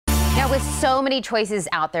Now, with so many choices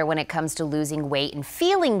out there when it comes to losing weight and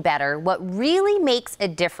feeling better, what really makes a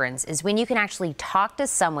difference is when you can actually talk to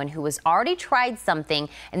someone who has already tried something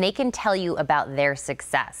and they can tell you about their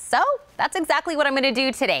success. So that's exactly what I'm going to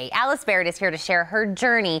do today. Alice Barrett is here to share her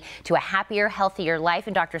journey to a happier, healthier life,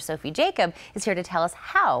 and Dr. Sophie Jacob is here to tell us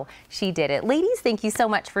how she did it. Ladies, thank you so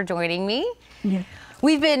much for joining me. Yeah.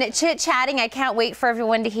 We've been chit-chatting. I can't wait for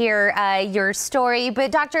everyone to hear your story. But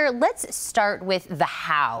Doctor, let's start with the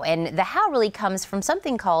how. And the how really comes from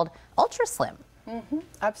something called Ultraslim.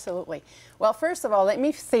 Absolutely. Well, first of all, let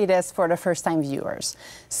me say this for the first-time viewers.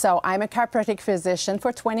 So I'm a chiropractic physician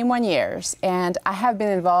for 21 years, and I have been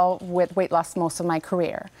involved with weight loss most of my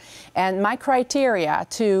career. And my criteria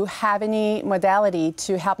to have any modality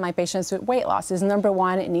to help my patients with weight loss is, number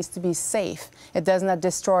one, it needs to be safe. It does not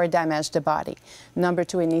destroy or damage the body. Number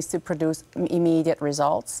two, it needs to produce immediate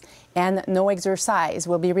results. And no exercise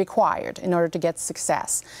will be required in order to get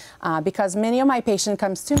success. Because many of my patients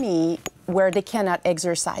come to me where they cannot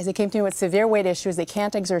exercise. They came to me with severe weight issues, they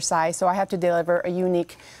can't exercise, so I have to deliver a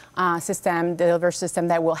unique delivery system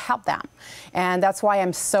that will help them. And that's why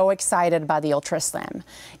I'm so excited about the Ultraslim.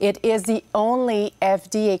 It is the only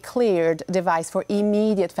FDA-cleared device for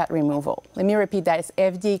immediate fat removal. Let me repeat that, it's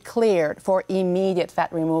FDA-cleared for immediate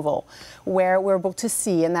fat removal, where we're able to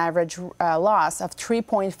see an average loss of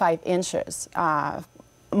 3.5 inches,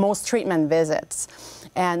 most treatment visits.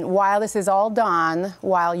 And while this is all done,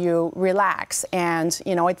 while you relax, and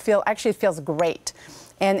it actually feels great.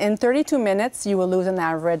 And in 32 minutes, you will lose an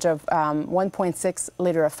average of 1.6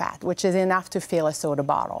 liter of fat, which is enough to fill a soda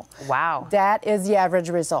bottle. Wow. That is the average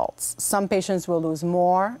results. Some patients will lose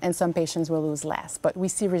more, and some patients will lose less, but we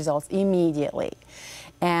see results immediately.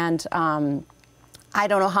 And I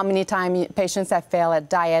don't know how many times patients have failed at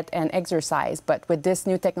diet and exercise, but with this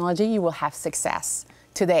new technology, you will have success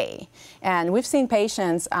today. And we've seen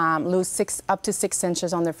patients lose up to 6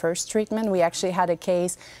 inches on their first treatment. We actually had a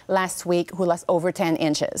case last week who lost over 10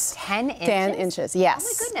 inches. 10 inches? 10 inches, yes. Oh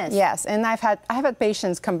my goodness. Yes, and I've had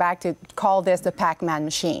patients come back to call this the Pac-Man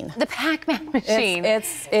machine. The Pac-Man machine.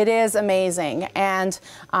 It is amazing. And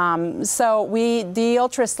so the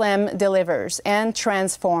Ultraslim delivers and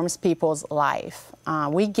transforms people's life.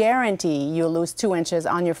 We guarantee you'll lose 2 inches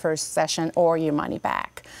on your first session or your money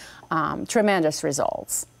back. Tremendous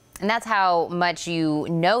results. And that's how much you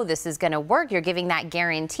know this is going to work. You're giving that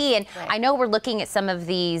guarantee. And right. I know we're looking at some of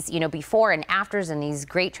these, before and afters and these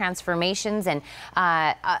great transformations. And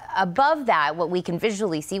above that, what we can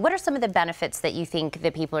visually see, what are some of the benefits that you think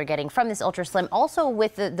that people are getting from this Ultraslim, also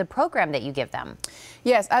with the program that you give them?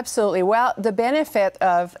 Yes, absolutely. Well, the benefit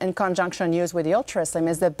of, in conjunction use with the Ultraslim,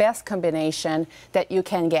 is the best combination that you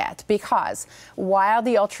can get, because while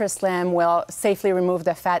the Ultraslim will safely remove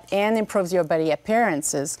the fat and improves your body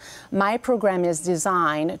appearances, my program is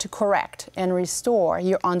designed to correct and restore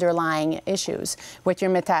your underlying issues with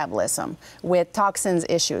your metabolism, with toxins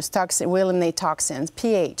issues. We eliminate toxins,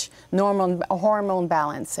 pH, normal hormone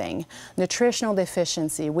balancing, nutritional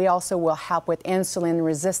deficiency. We also will help with insulin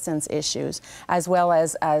resistance issues, as well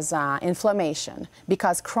as inflammation,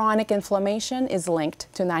 because chronic inflammation is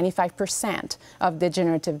linked to 95% of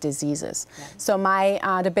degenerative diseases. Yeah. So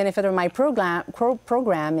the benefit of my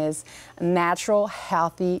program is natural,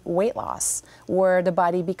 healthy weight loss, where the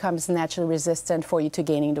body becomes naturally resistant for you to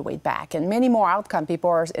gaining the weight back. And many more outcomes. People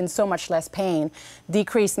are in so much less pain,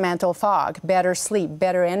 decreased mental fog, better sleep,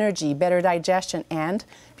 better energy, better digestion, and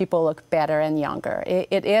people look better and younger.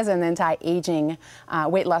 It is an anti-aging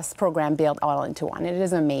weight loss program built all into one. It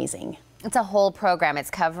is amazing. It's a whole program.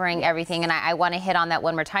 It's covering everything. And I want to hit on that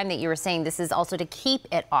one more time that you were saying this is also to keep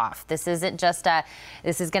it off. This isn't just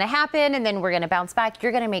this is going to happen and then we're going to bounce back.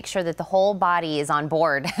 You're going to make sure that the whole body is on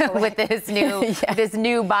board with this new this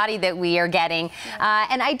new body that we are getting.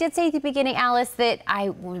 And I did say at the beginning, Alice, that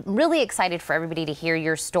I'm really excited for everybody to hear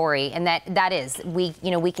your story, and that is we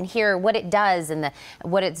can hear what it does and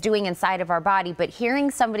what it's doing inside of our body, but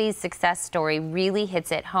hearing somebody's success story really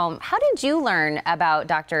hits it home. How did you learn about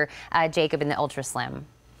Dr. Jacob and the Ultraslim?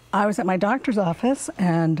 I was at my doctor's office,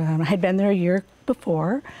 and I had been there a year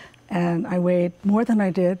before, and I weighed more than I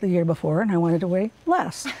did the year before, and I wanted to weigh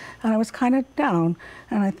less. And I was kind of down,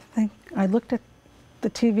 and I think I looked at the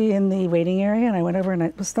TV in the waiting area, and I went over, and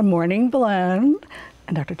it was the Morning Blend,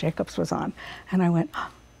 and Dr. Jacobs was on. And I went,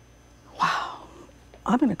 wow,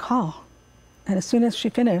 I'm going to call. And as soon as she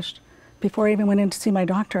finished, before I even went in to see my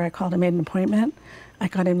doctor, I called and made an appointment. I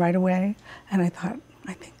got in right away, and I thought,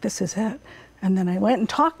 I think this is it. And then I went and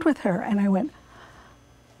talked with her, and I went,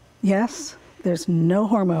 yes, there's no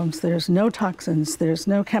hormones, there's no toxins, there's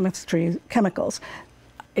no chemicals.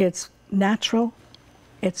 It's natural,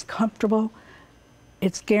 it's comfortable,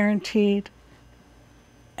 It's guaranteed.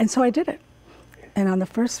 And so I did it. And on the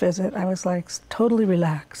first visit, I was like totally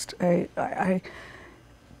relaxed. I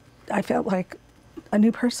felt like a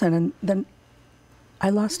new person. And then I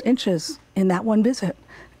lost inches in that one visit.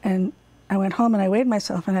 And I went home and I weighed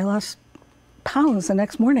myself and I lost pounds the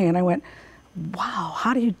next morning. And I went, wow,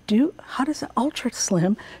 how does an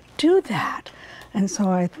Ultraslim do that? And so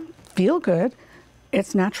I feel good.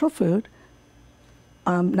 It's natural food,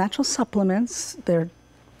 natural supplements.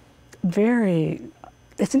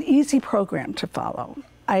 It's an easy program to follow.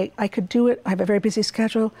 I could do it. I have a very busy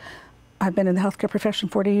schedule. I've been in the healthcare profession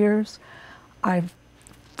 40 years. I've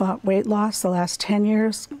fought weight loss the last 10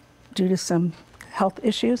 years due to some health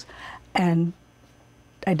issues, and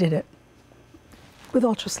I did it with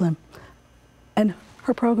Ultraslim and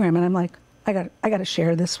her program. And I'm like, I got to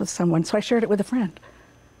share this with someone. So I shared it with a friend.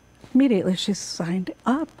 Immediately, she's signed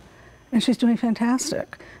up, and she's doing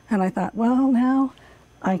fantastic. And I thought, well, now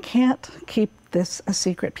I can't keep this a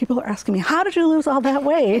secret. People are asking me, how did you lose all that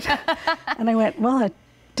weight? And I went, well, I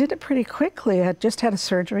did it pretty quickly. I just had a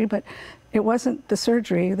surgery, but it wasn't the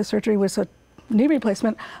surgery. The surgery was a knee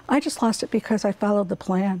replacement. I just lost it because I followed the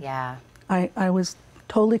plan. Yeah. I was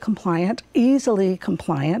totally compliant, easily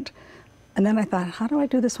compliant. And then I thought, how do I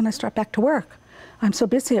do this when I start back to work? I'm so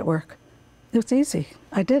busy at work. It was easy.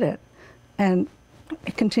 I did it. And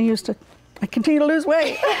I continue to lose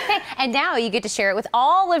weight. And now you get to share it with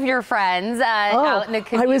all of your friends out in the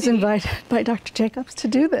community. I was invited by Dr. Jacobs to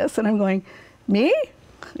do this, and I'm going, me?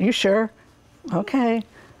 Are you sure? Okay,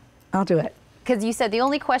 I'll do it. Because you said the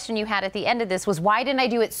only question you had at the end of this was, why didn't I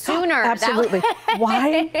do it sooner? Absolutely.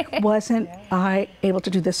 Why wasn't I able to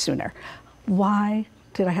do this sooner? Why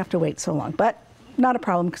did I have to wait so long? But not a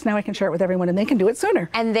problem, because now I can share it with everyone and they can do it sooner.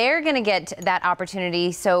 And they're going to get that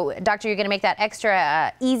opportunity. So, Doctor, you're going to make that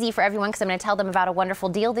extra easy for everyone, because I'm going to tell them about a wonderful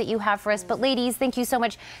deal that you have for us. But ladies, thank you so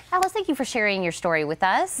much. Alice, thank you for sharing your story with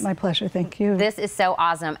us. My pleasure. Thank you. This is so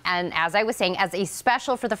awesome. And as I was saying, as a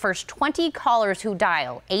special for the first 20 callers who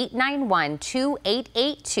dial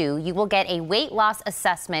 891-2882, you will get a weight loss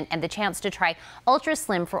assessment and the chance to try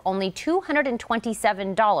Ultraslim for only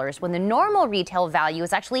 $227, when the normal retail value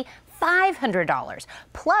is actually $500.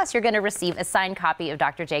 Plus, you're going to receive a signed copy of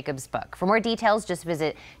Dr. Jacob's book. For more details, just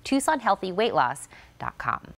visit TucsonHealthyWeightLoss.com.